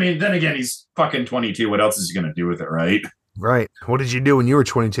again, he's fucking 22. What else is he going to do with it, right? Right. What did you do when you were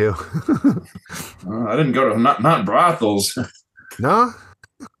 22? I didn't go to not brothels. No?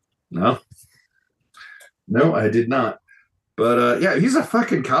 No, I did not. But yeah, he's a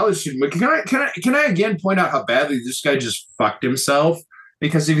fucking college student. But can I again point out how badly this guy just fucked himself?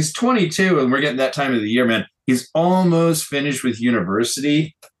 Because if he's 22 and we're getting that time of the year, man, he's almost finished with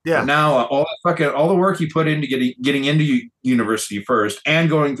university. Yeah. But now all the work he put into getting into university first and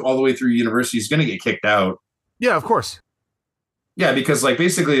going all the way through university, he's going to get kicked out. Yeah, of course. Yeah, because like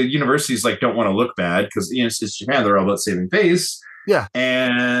basically universities like don't want to look bad because it's Japan. They're all about saving face. Yeah.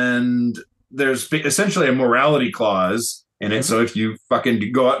 And there's essentially a morality clause in it. So if you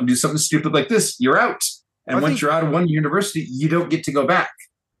fucking go out and do something stupid like this, you're out. And once you're out of one university, you don't get to go back.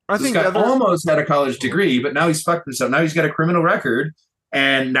 This guy almost had a college degree, but now he's fucked himself. Now he's got a criminal record,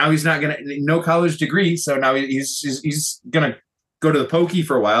 and now he's not no college degree. So now he's gonna go to the pokey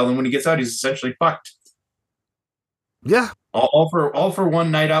for a while, and when he gets out, he's essentially fucked. Yeah, all for one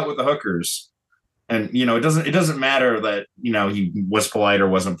night out with the hookers. And it doesn't matter that he was polite or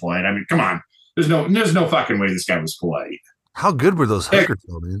wasn't polite. I mean, come on, there's no fucking way this guy was polite. How good were those hookers,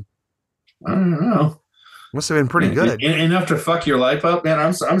 though, man? I don't know. Must have been pretty good. Enough to fuck your life up, man.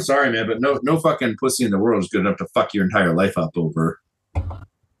 I'm sorry, man, but no fucking pussy in the world is good enough to fuck your entire life up over.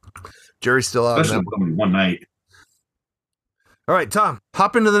 Jury's still out. Especially one night. All right, Tom,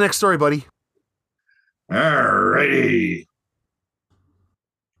 hop into the next story, buddy. All righty.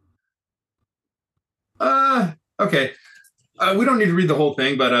 Okay. We don't need to read the whole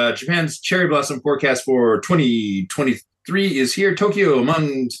thing, but Japan's cherry blossom forecast for 2023 is here. Tokyo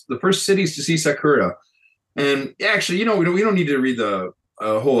among the first cities to see sakura. And actually, we don't need to read the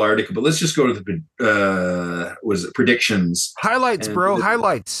whole article, but let's just go to the predictions. Highlights, bro.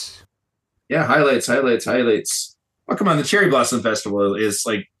 Highlights. Yeah, highlights. Oh, come on. The Cherry Blossom Festival is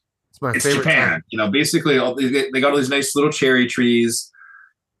like, it's Japan. Time. Basically, they got all these nice little cherry trees.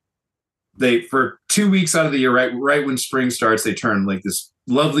 For 2 weeks out of the year, right when spring starts, they turn like this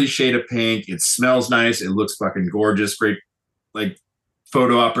lovely shade of pink. It smells nice. It looks fucking gorgeous. Great, like,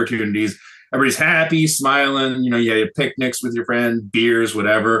 photo opportunities. everybody's happy, smiling. You have picnics with your friend, beers,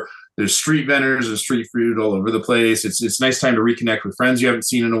 whatever. There's street vendors and street food all over the place. It's a nice time to reconnect with friends you haven't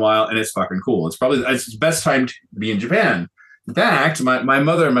seen in a while, and it's fucking cool. It's the best time to be in Japan. In fact, my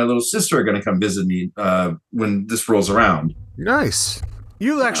mother and my little sister are going to come visit me when this rolls around. Nice.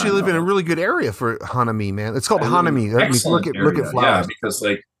 You actually live in a really good area for Hanami, man. It's called Hanami. That means look at flowers.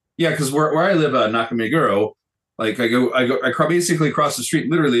 Because where I live, Nakameguro, like I basically cross the street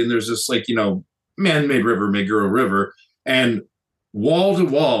literally, and there's this man-made river, Meguro River, and wall to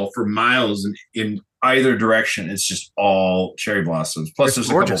wall for miles in either direction, it's just all cherry blossoms. Plus, there's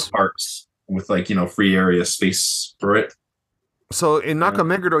gorgeous. A couple of parks with free area space for it. So in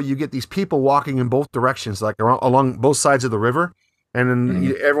Nakameguro, you get these people walking in both directions, like along both sides of the river. And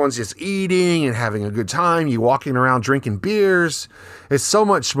then everyone's just eating and having a good time. You walking around drinking beers. It's so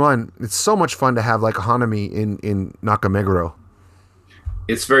much fun. It's so much fun to have like a Hanami in Nakameguro.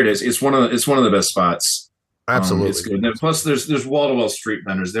 It's very nice. It's one of the best spots. Absolutely, it's good. And plus, there's wall to wall street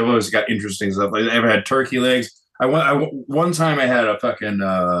vendors. They've always got interesting stuff. Like, I ever had turkey legs. One time I had a fucking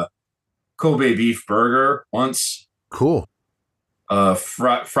Kobe beef burger once. Cool.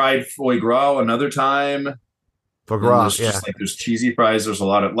 Fried foie gras another time. Foie gras, yeah. There's cheesy fries. There's a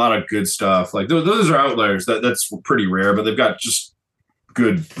lot of good stuff. Like those are outliers. That's pretty rare, but they've got just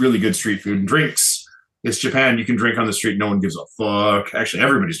really good street food and drinks. It's Japan. You can drink on the street. No one gives a fuck. Actually,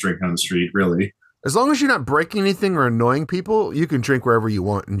 everybody's drinking on the street, really. As long as you're not breaking anything or annoying people, you can drink wherever you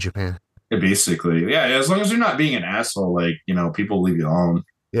want in Japan. Yeah, basically, yeah. As long as you're not being an asshole, people leave you alone.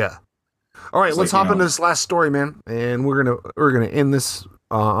 Yeah. All right, let's hop into this last story, man, and we're gonna end this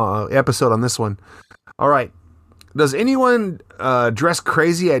episode on this one. All right. Does anyone dress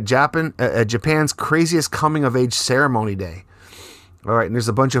crazy at Japan's craziest coming of age ceremony day? All right, and there's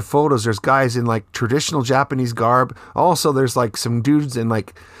a bunch of photos. There's guys in like traditional Japanese garb. Also, there's like some dudes in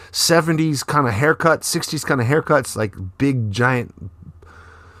like 70s kind of haircuts, 60s kind of haircuts, like big giant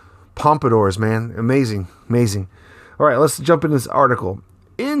pompadours, man. Amazing. All right, let's jump into this article.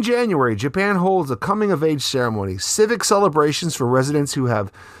 In January, Japan holds a coming of age ceremony, civic celebrations for residents who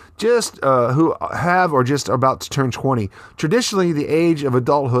have or just are about to turn 20. Traditionally, the age of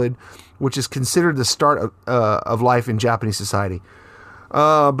adulthood, which is considered the start of life in Japanese society.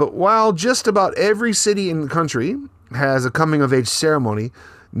 But while just about every city in the country has a coming of age ceremony,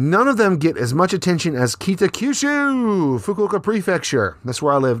 none of them get as much attention as Kitakyushu, Fukuoka Prefecture. That's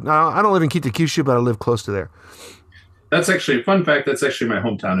where I live. Now, I don't live in Kitakyushu, but I live close to there. That's actually a fun fact. That's actually my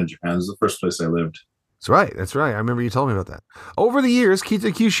hometown in Japan. This is the first place I lived. That's right. I remember you told me about that. Over the years,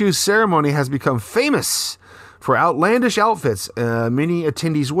 Kitakyushu's ceremony has become famous for outlandish outfits many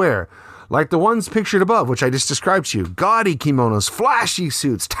attendees wear, like the ones pictured above, which I just described to you. Gaudy kimonos, flashy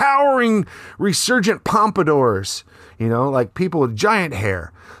suits, towering resurgent pompadours, like people with giant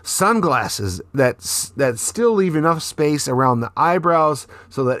hair, sunglasses that still leave enough space around the eyebrows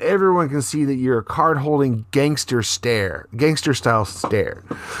so that everyone can see that you're a card-holding gangster style stare.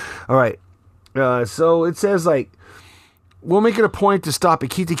 All right. So it says, we'll make it a point to stop at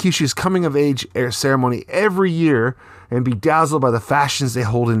Kitakyushu's coming of age ceremony every year and be dazzled by the fashions they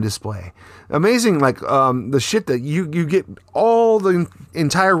hold in display. Amazing, the shit that you get all the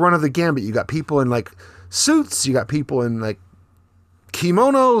entire run of the gambit. You got people in suits, you got people in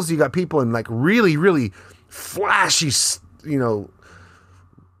kimonos, you got people in really, really flashy,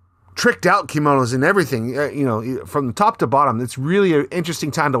 tricked out kimonos and everything, from the top to bottom. It's really an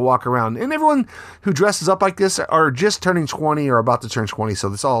interesting time to walk around. And everyone who dresses up like this are just turning 20 or about to turn 20.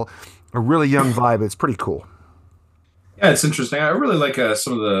 So it's all a really young vibe. It's pretty cool. Yeah, it's interesting. I really like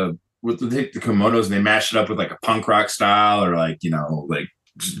some of they take the kimonos and they mash it up with a punk rock style or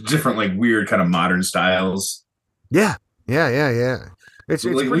different weird kind of modern styles. Yeah. It's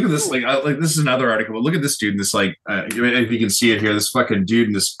look at this. This is another article. But look at this dude. This if you can see it here, this fucking dude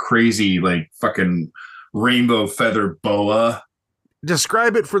in this crazy fucking rainbow feather boa.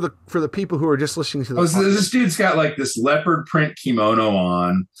 Describe it for the people who are just listening to this dude's got this leopard print kimono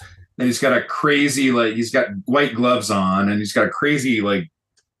on, and he's got a crazy he's got white gloves on, and he's got a crazy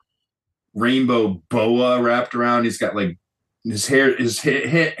rainbow boa wrapped around. He's got his hair is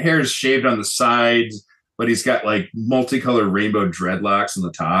shaved on the sides. But he's got multicolored rainbow dreadlocks on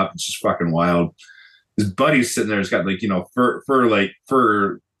the top. It's just fucking wild. His buddy's sitting there. He's got fur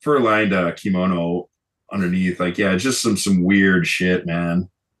lined kimono underneath. Just some weird shit, man.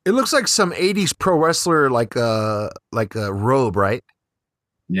 It looks like some 80s pro wrestler like a robe, right?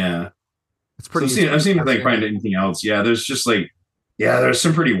 Yeah, it's pretty. So I've seen if I can find anything else. Yeah, there's just there's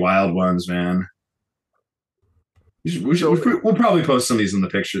some pretty wild ones, man. We'll probably post some of these in the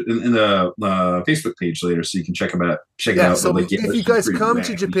picture in the Facebook page later, so you can check them out. Check it out. So if you guys come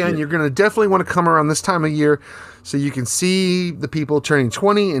to Japan, you're going to definitely want to come around this time of year, so you can see the people turning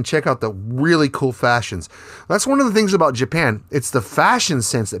 20 and check out the really cool fashions. That's one of the things about Japan. It's the fashion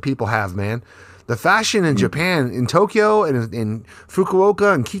sense that people have, man. The fashion in Japan, in Tokyo and in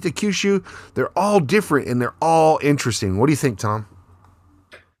Fukuoka and Kitakyushu, they're all different and they're all interesting. What do you think, Tom?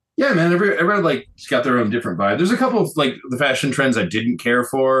 Yeah, man. Everyone like got their own different vibe. There's a couple of like the fashion trends I didn't care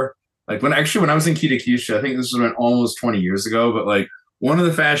for. Like when I was in Kitakyushu, I think this was almost 20 years ago. But like one of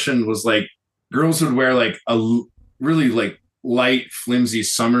the fashion was like girls would wear like a really like light, flimsy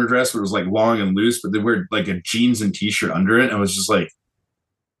summer dress, but it was like long and loose. But they wear like a jeans and t-shirt under it. And I was just like,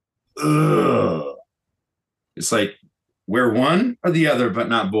 ugh. It's like wear one or the other, but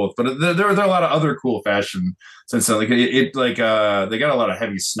not both. But there are a lot of other cool fashion since like they got a lot of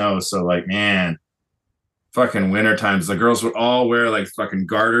heavy snow. So like, man, fucking winter times, the girls would all wear like fucking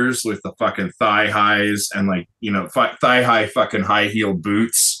garters with the fucking thigh highs and like, thigh high fucking high heel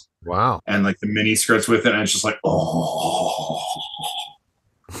boots. Wow. And like the mini skirts with it. And it's just like, oh,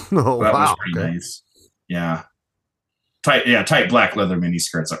 wow. Was pretty nice. Yeah. Tight black leather mini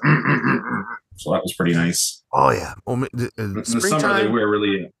skirts. So that was pretty nice. Oh yeah. In the summer they wear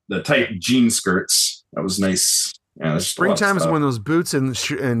really the tight jean skirts. That was nice. Yeah. Springtime is when those boots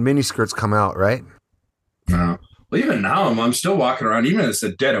and mini skirts come out, right? No. Well, even now I'm still walking around. Even if it's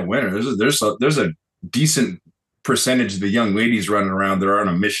the dead of winter, there's a decent percentage of the young ladies running around that are on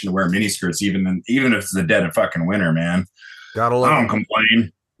a mission to wear mini skirts, even if it's the dead of fucking winter, man. I don't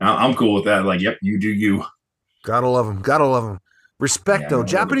complain. I'm cool with that. Like, yep, you do you. Gotta love them. Respect, though.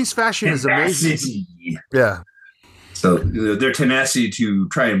 Japanese fashion is amazing. Yeah. So their tenacity to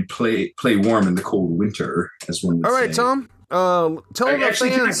try and play warm in the cold winter, as one would All right, say. Tom. Tell them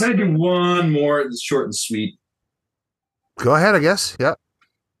actually, fans. Can I do one more? That's short and sweet. Go ahead, I guess. Yep.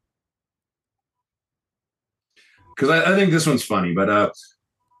 Because I think this one's funny, but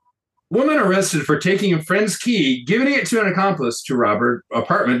woman arrested for taking a friend's key, giving it to an accomplice to rob her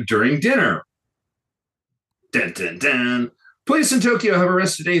apartment during dinner. Dun, dun, dun. Police in Tokyo have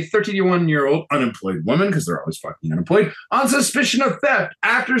arrested a 31-year-old unemployed woman, because they're always fucking unemployed, on suspicion of theft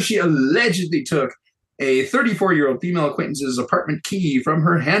after she allegedly took a 34-year-old female acquaintance's apartment key from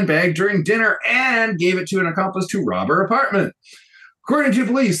her handbag during dinner and gave it to an accomplice to rob her apartment. According to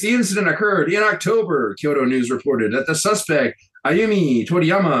police, the incident occurred in October. Kyoto News reported that the suspect, Ayumi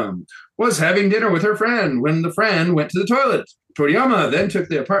Toriyama, was having dinner with her friend when the friend went to the toilet. Toriyama then took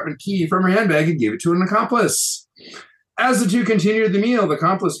the apartment key from her handbag and gave it to an accomplice. As the two continued the meal, the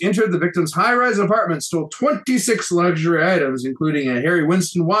accomplice entered the victim's high-rise apartment, stole 26 luxury items, including a Harry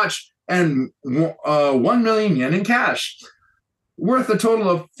Winston watch and 1 million yen in cash. Worth a total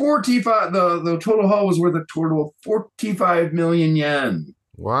of 45. The total haul was worth a total of 45 million yen.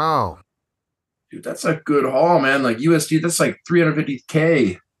 Wow. Dude, that's a good haul, man. Like USD, that's like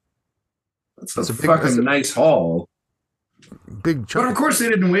 350K. That's a fucking nice haul. Big chunk. But of course they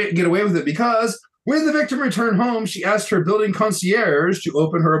didn't get away with it, because when the victim returned home, she asked her building concierge to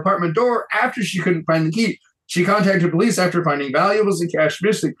open her apartment door after she couldn't find the key. She contacted police after finding valuables and cash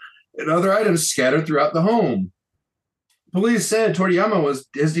missing and other items scattered throughout the home. Police said Toriyama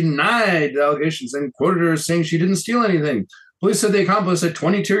has denied the allegations and quoted her as saying she didn't steal anything. Police said the accomplice, a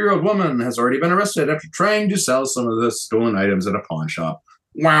 22-year-old woman, has already been arrested after trying to sell some of the stolen items at a pawn shop.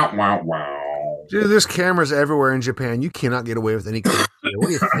 Wow, wow, wow. Dude, there's cameras everywhere in Japan. You cannot get away with any camera. What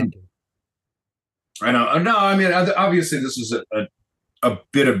are you thinking? I know. No, I mean, obviously this is a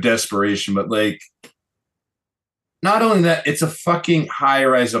bit of desperation, but like, not only that, it's a fucking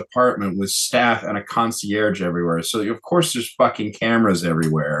high-rise apartment with staff and a concierge everywhere. So of course there's fucking cameras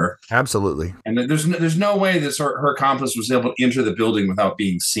everywhere. Absolutely. And there's no way that her accomplice was able to enter the building without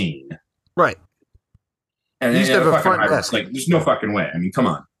being seen. Right. And you used to have a front desk. Like, there's no fucking way. I mean, come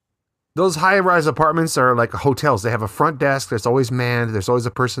on. Those high-rise apartments are like hotels. They have a front desk. There's always manned. There's always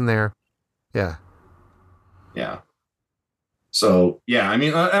a person there. Yeah. Yeah. So yeah, I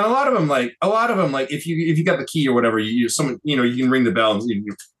mean, and a lot of them, like if you got the key or whatever, you can ring the bell and you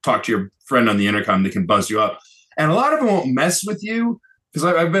talk to your friend on the intercom. They can buzz you up, and a lot of them won't mess with you, because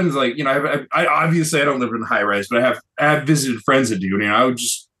I've been like, I obviously I don't live in high rise, but I have visited friends that do. And I would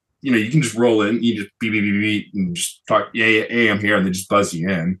just, you can just roll in, you just beep beep beep beep, and just talk. Yeah, I'm here, and they just buzz you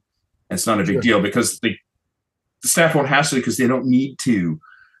in. And it's not a big deal, because the staff won't hassle you because they don't need to,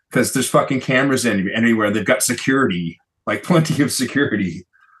 because there's fucking cameras anywhere. They've got security. Like plenty of security.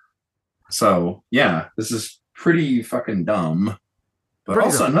 So yeah, this is pretty fucking dumb. But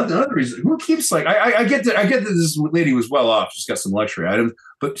also another reason, who keeps like I get that this lady was well off, she's got some luxury items,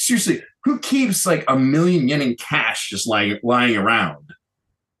 but seriously, who keeps like 1 million yen in cash just lying around?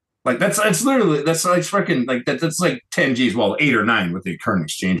 Like that's like fucking like that's like 10 G's, well 8 or 9 with the current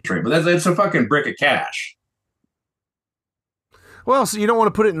exchange rate, but that's a fucking brick of cash. Well, so you don't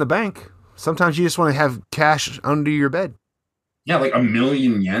want to put it in the bank. Sometimes you just want to have cash under your bed. Yeah, like 1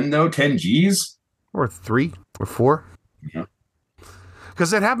 million yen though, 10 G's, or 3 or 4. Yeah.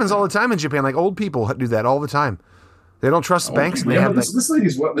 Because that happens all the time in Japan. Like old people do that all the time. They don't trust banks. And they have this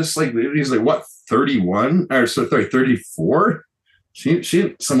lady's what? This lady's like what? 31 or 34?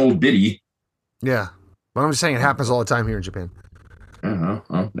 She some old biddy. Yeah, but I'm just saying it happens all the time here in Japan. I don't know.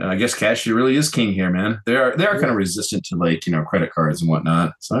 Well, I guess cash really is king here, man. They are kind of resistant to like credit cards and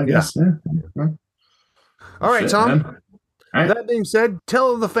whatnot. So I guess. Yeah. All right, Tom. Man. All right. That being said,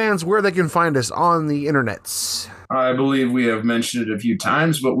 tell the fans where they can find us on the internets. I believe we have mentioned it a few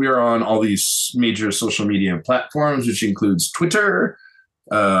times, but we are on all these major social media platforms, which includes Twitter,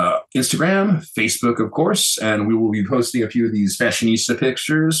 Instagram, Facebook, of course, and we will be posting a few of these fashionista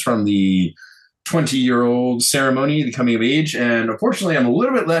pictures from the 20-year-old ceremony, the coming of age. And unfortunately, I'm a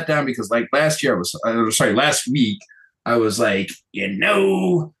little bit let down because like last week, I was like,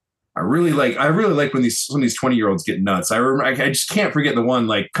 I really like when some of these 20-year-olds get nuts. I remember I just can't forget the one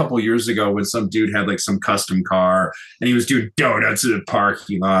like a couple years ago when some dude had like some custom car and he was doing donuts in a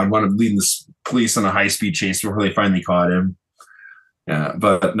parking lot, leading the police on a high-speed chase before they finally caught him. Yeah,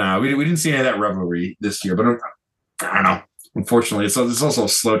 but no, we didn't see any of that revelry this year. But I don't know. Unfortunately, it's also a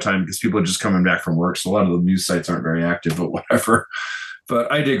slow time because people are just coming back from work, so a lot of the news sites aren't very active. But whatever.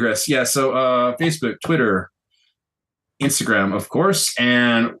 But I digress. Yeah. So Facebook, Twitter, Instagram, of course.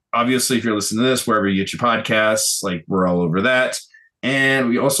 And obviously, if you're listening to this, wherever you get your podcasts, like we're all over that. And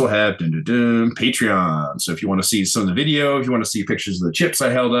we also have Patreon. So if you want to see some of the video, if you want to see pictures of the chips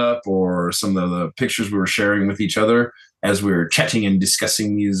I held up or some of the pictures we were sharing with each other as we were chatting and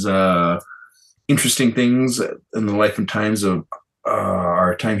discussing these interesting things in the life and times of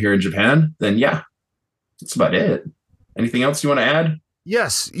our time here in Japan, then yeah, that's about it. Anything else you want to add?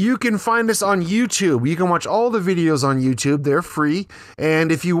 Yes, you can find us on YouTube. You can watch all the videos on YouTube. They're free.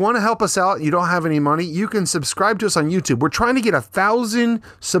 And if you want to help us out, you don't have any money, you can subscribe to us on YouTube. We're trying to get 1,000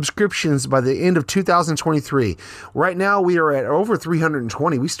 subscriptions by the end of 2023. Right now, we are at over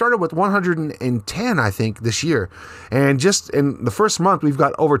 320. We started with 110, I think, this year. And just in the first month, we've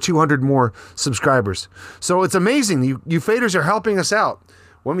got over 200 more subscribers. So it's amazing. You faders are helping us out.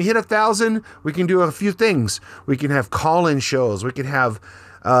 When we hit 1,000, we can do a few things. We can have call-in shows. We can have,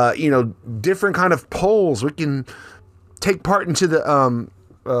 different kind of polls. We can take part into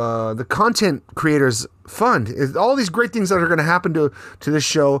the content creators fund. All these great things that are going to happen to this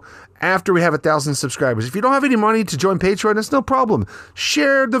show after we have 1,000 subscribers. If you don't have any money to join Patreon, it's no problem.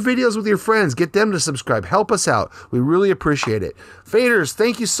 Share the videos with your friends. Get them to subscribe. Help us out. We really appreciate it. Faders,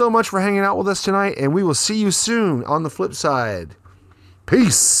 thank you so much for hanging out with us tonight, and we will see you soon on the flip side.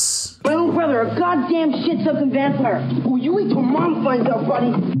 Peace. My own brother, a goddamn shit-sucking vampire. Oh, you wait till Mom finds out,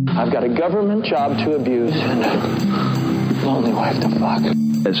 buddy. I've got a government job to abuse and a lonely wife to fuck.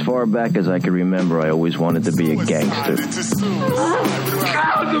 As far back as I can remember, I always wanted to be a gangster.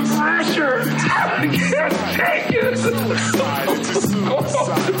 God, the pressure! I can't take it!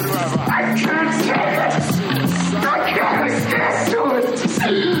 I can't take it! I can't get to it!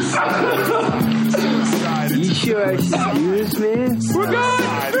 You sure excuse me? We're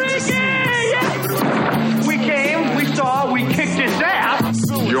going drinking! Yeah. We came, we saw, we kicked his ass.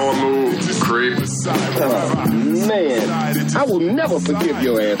 Your move, creep. Oh, man. I will never forgive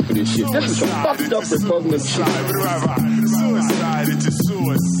your ass for this shit. This is some fucked up repugnant shit. Suicide into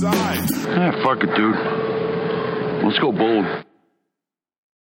suicide. Fuck it, dude. Let's go bold.